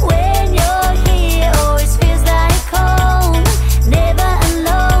 When you're here, always feels like home. Never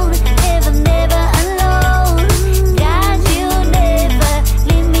alone,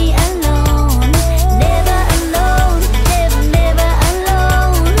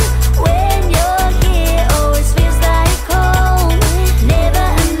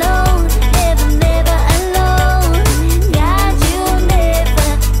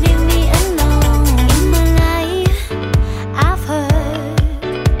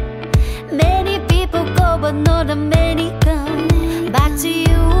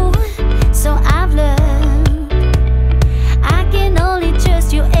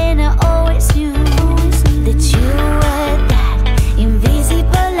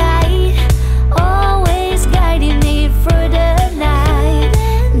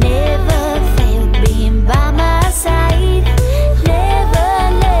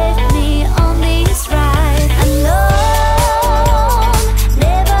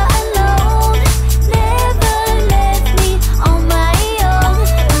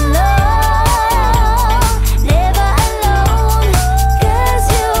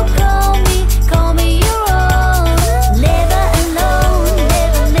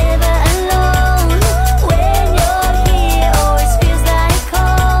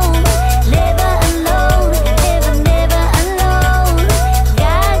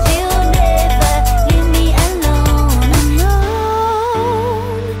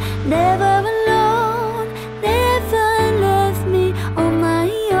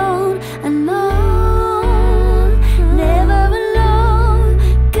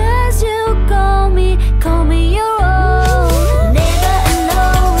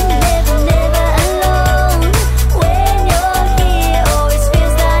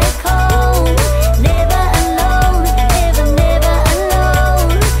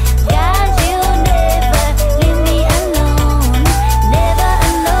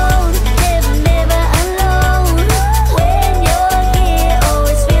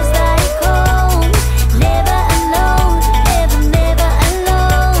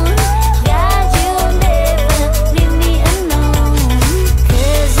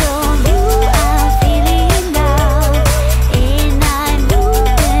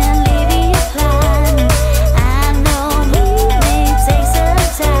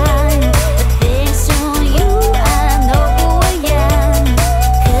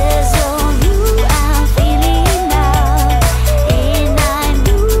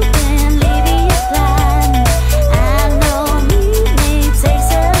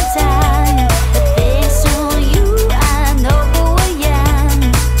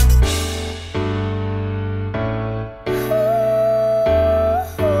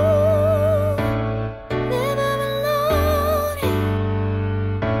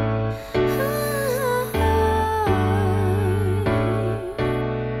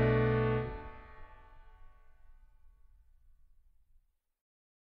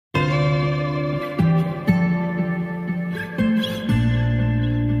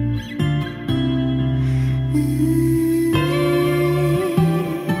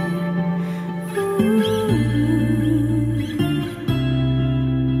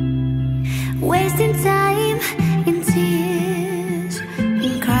 wasting time in tears,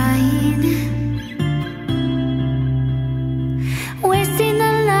 in crying, wasting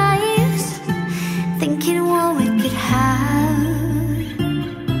our lives thinking what we could have.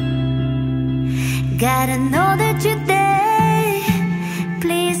 Gotta know that you're there,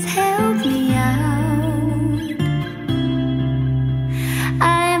 please help me out.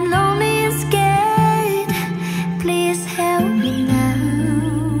 I'm lonely and scared, please help me now.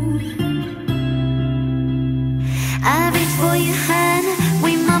 I reach for your hand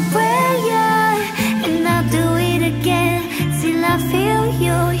with my prayer, and I'll do it again till I feel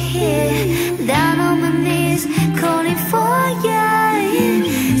you here. Down on my knees, calling for you,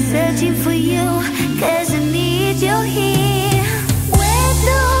 searching for you, 'cause I need you here. Where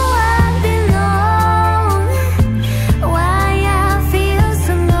do I belong? Why I feel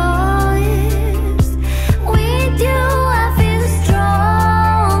so lost? With you I feel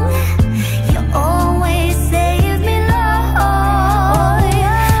strong. You always save me, Lord.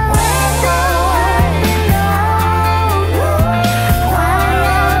 Where do I belong? Why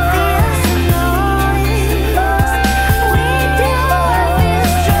I feel so lost? With you I feel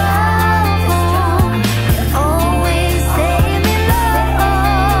strong. You always save me,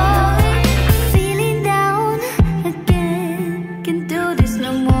 Lord. Feeling down again, can't do this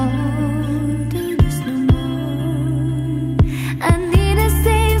no more, do this no more. I need a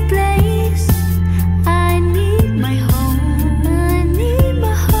safe place, I need my home, I need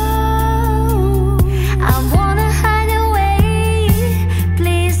my home. I wanna hide away,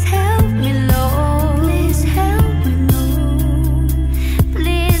 please help me, Lord, please help me, Lord.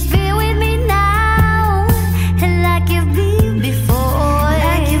 Please be with me now, and like you've been before,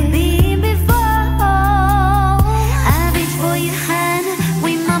 like you've been before. I reach for your hand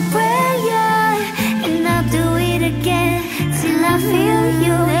with my prayer, and I'll do it again till I feel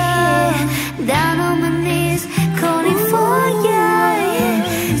you here. Down on my knees, calling for you,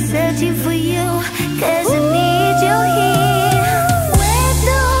 searching for you, 'cause I need you here. Where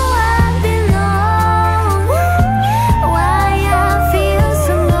do I belong? Why I feel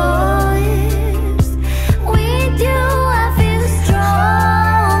so lost? With you I feel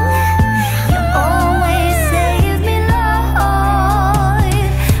strong. You always save me, Lord.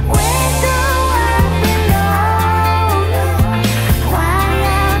 Where do I belong? Why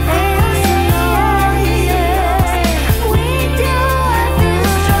I feel so lost? With you I feel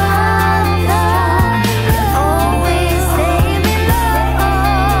strong. You always save me,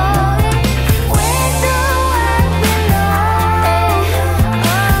 Lord. Where do I belong?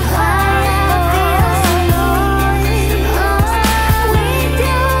 Why I feel so lost? With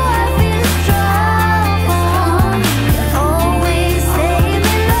you I feel strong. You always save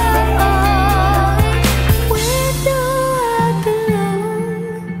me, Lord. Where do I belong?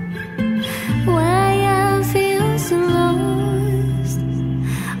 Why I feel so lost?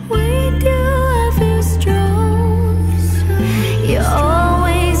 With you I feel strong. You always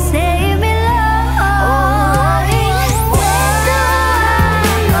save me, Lord. Where do I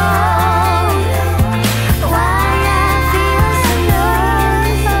belong? Why I feel so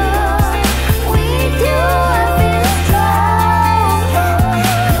lost? With you I feel strong.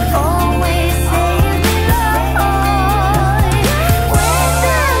 You always save me, Lord. Where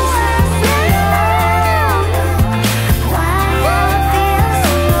do I belong? Why I feel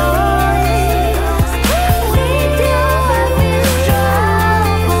so lost? With you I feel strong.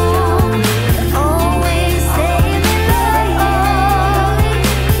 You always save me,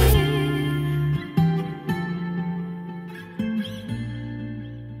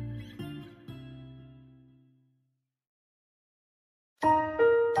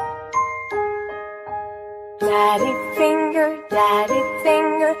 Daddy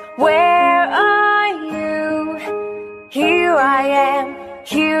finger, where are you? Here I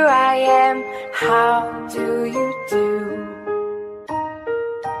am, how do you do?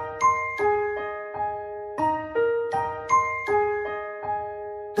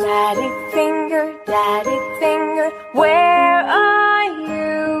 Daddy finger, where are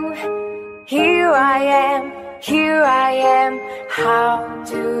you? Here I am, how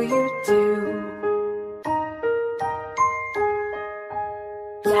do you do?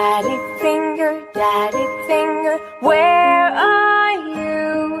 Daddy finger, where are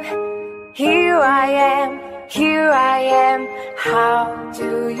you? Here I am, how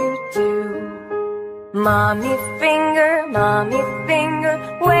do you do? Mommy finger,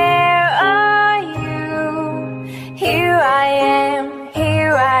 where are you? Here I am,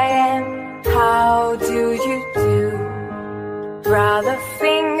 how do you do? Brother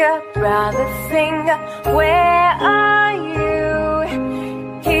finger, where are you?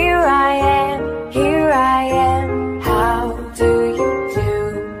 Here I am,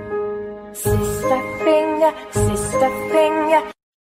 thing, sister thing.